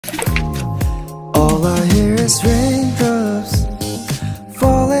All I hear is raindrops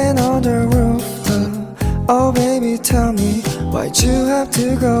falling on the rooftop. Oh baby, tell me, why'd you have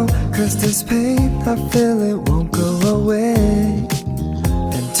to go? Cause this pain, I feel it won't go away.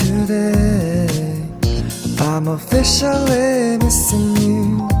 And today, I'm officially missing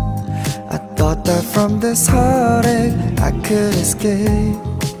you. I thought that from this heartache I could escape,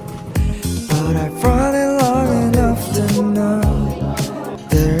 but I've run it long enough to know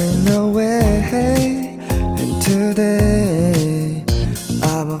there ain't no way. And today,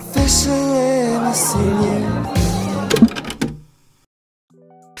 I'm officially missing you.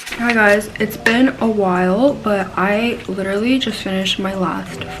 Hi guys, it's been a while, but I literally just finished my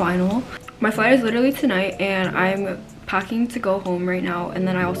last final. My flight is literally tonight and I'm packing to go home right now, and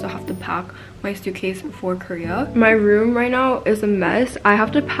then I also have to pack my suitcase for Korea. My room right now is a mess. I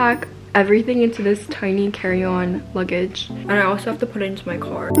have to pack everything into this tiny carry-on luggage, and I also have to put it into my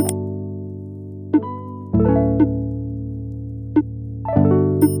car.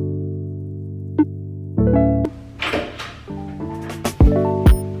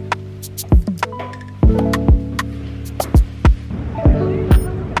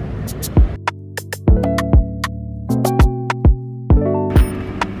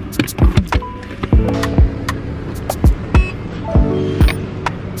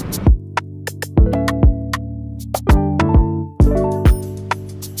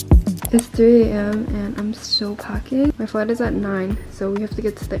 It's 3 a.m. and I'm still packing. My flight is at 9, so we have to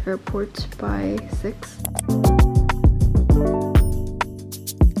get to the airport by 6.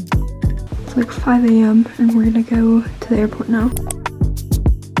 It's like 5 a.m. and we're gonna go to the airport now.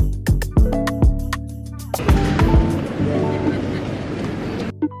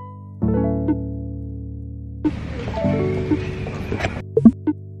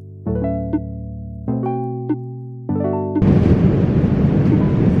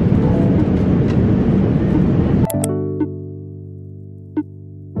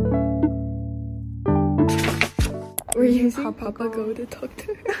 We're using Papa Go to talk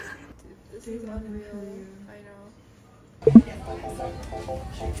to her. This is unreal. I know.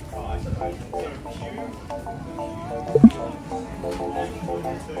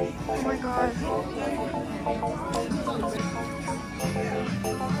 Oh my god.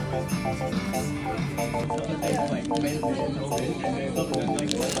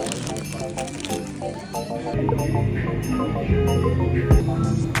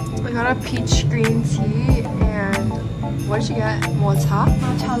 I got a peach green tea and what did you get? Matcha?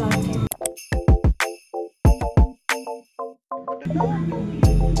 Matcha latte.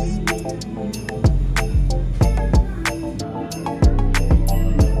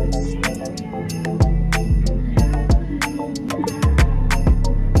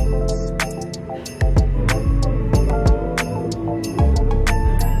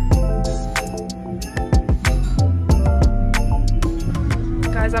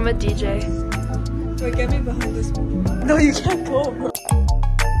 Guys, I'm a DJ. Wait, get me behind this one. No, you can't go, bro.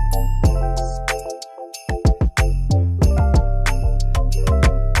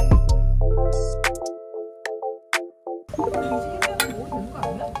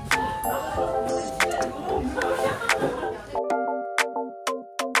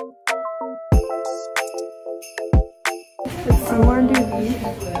 I want to do these.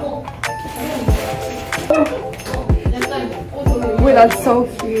 Wait, that's so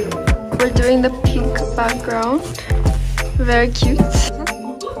cute. We're doing the pink background. Very cute.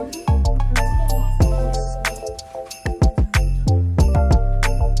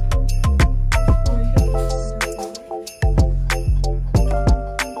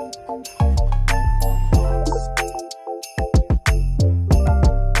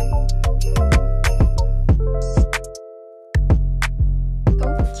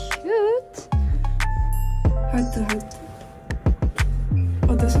 Heart.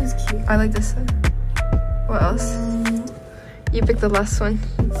 Oh, this one's cute. I like this one. What else? You pick the last one.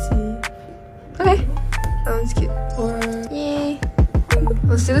 Let's see. Okay. That one's cute. Or... Yay.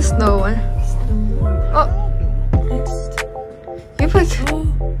 Let's do the snow one. Oh. Next. You pick. Oh.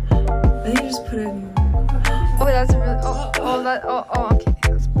 I just put it in. Oh, that's really... Oh, okay.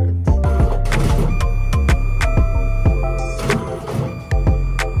 Let's put it.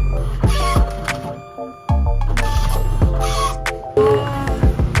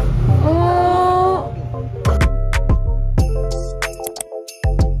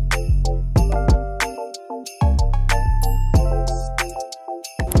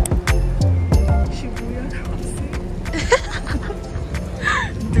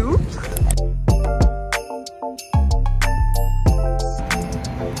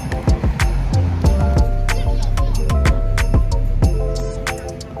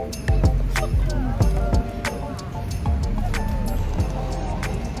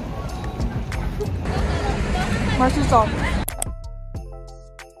 맛있어.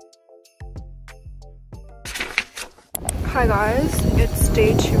 Hi guys, it's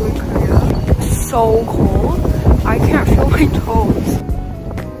day 2 in Korea. It's so cold. I can't feel my toes.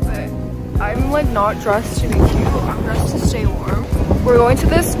 But I'm like not dressed to be cute. I'm dressed to stay warm. We're going to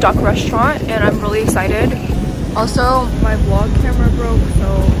this duck restaurant and I'm really excited. Also, my vlog camera broke, so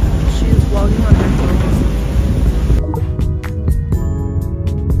she's vlogging on her phone.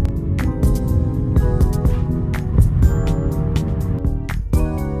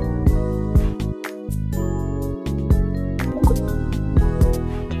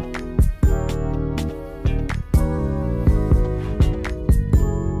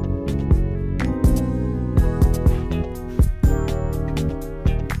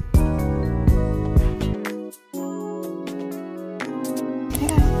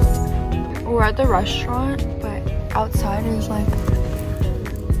 We're at the restaurant, but outside is like,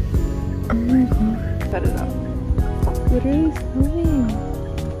 oh my god. Set it up. Literally snowing.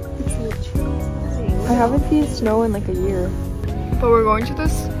 It's literally snowing. I haven't seen snow in like a year. But we're going to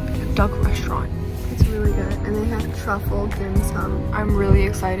this duck restaurant. It's really good. And they have truffle dim sum. I'm really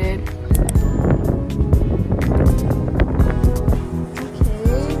excited.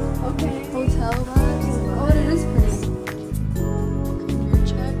 Okay. Hotel vibes. Oh, it is pretty.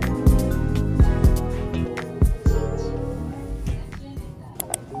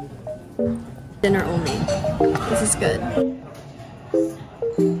 Dinner only. This is good.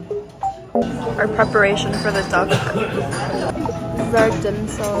 Our preparation for the duck. This is our dim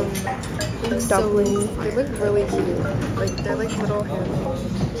sum dumplings. They look really cute. Like they're like little handfuls.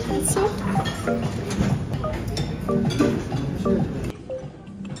 It's so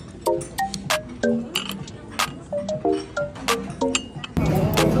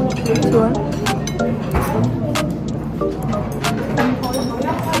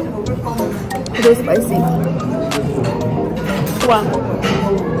it is spicy. Wow.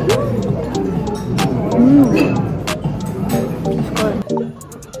 It's good.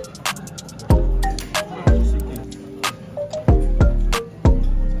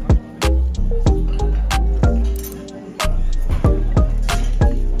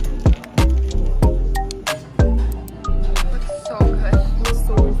 Looks so good. It's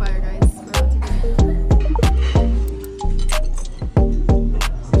so fire, guys.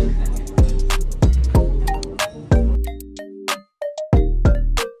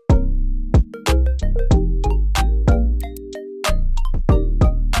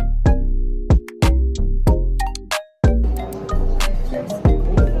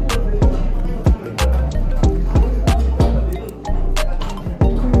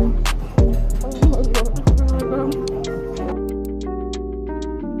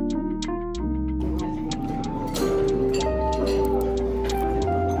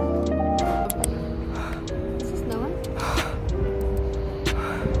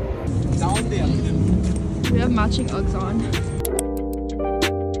 We have matching Uggs on.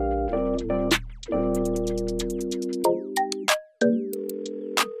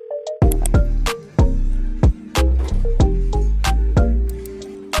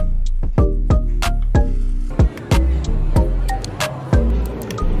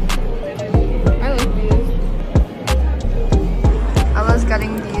 I like these. Ella's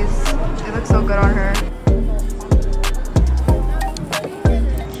getting these. They look so good on her.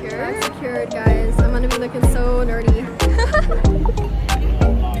 Guys, I'm gonna be looking so nerdy.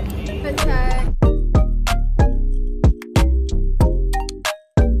 Good check.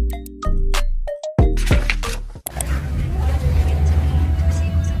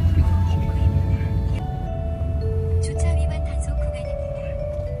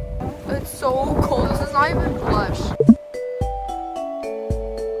 It's so cold. This is not even blush.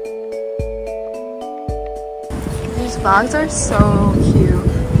 These bags are so cute.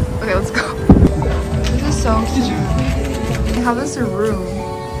 Okay, let's go. This is so cute. They have this room.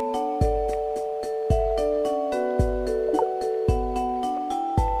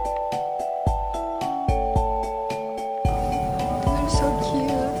 They're so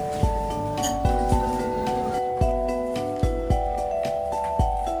cute.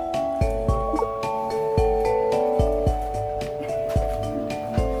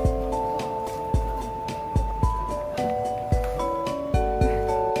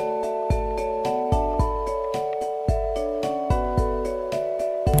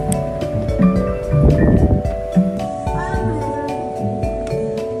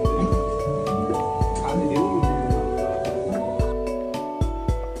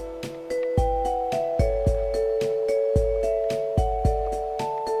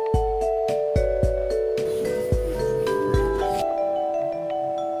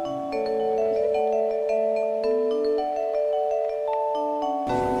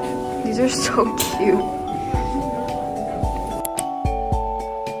 are so cute.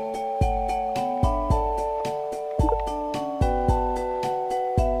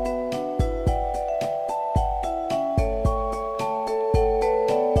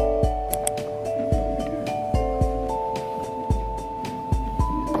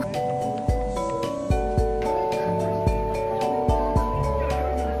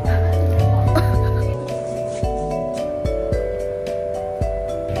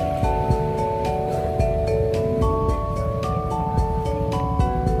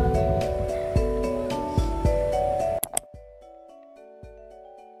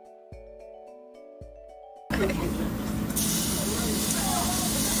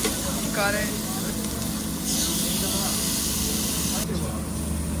 Got it.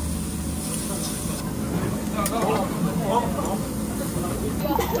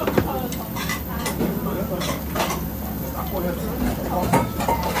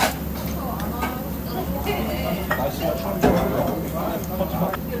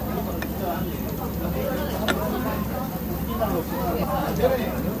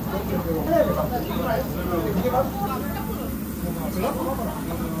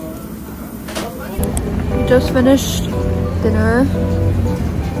 We just finished dinner,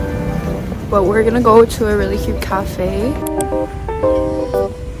 but we're gonna go to a really cute cafe.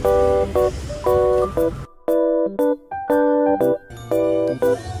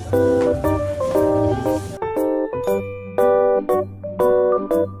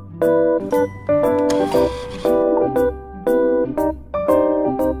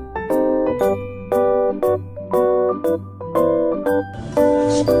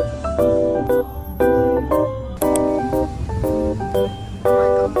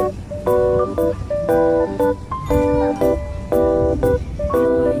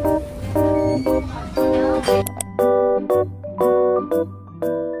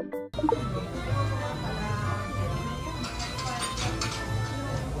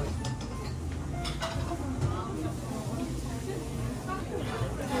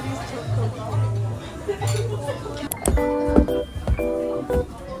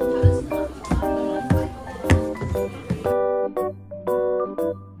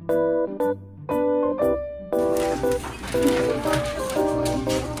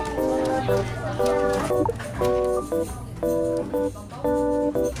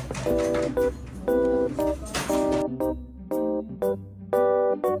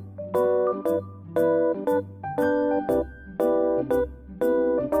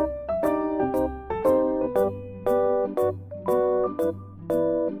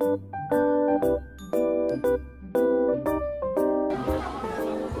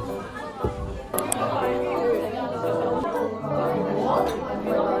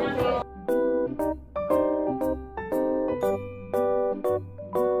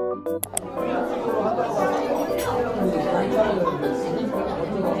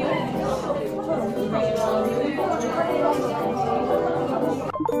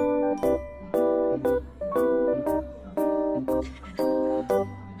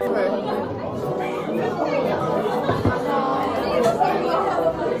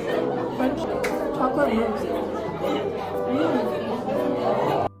 Chocolate mousse.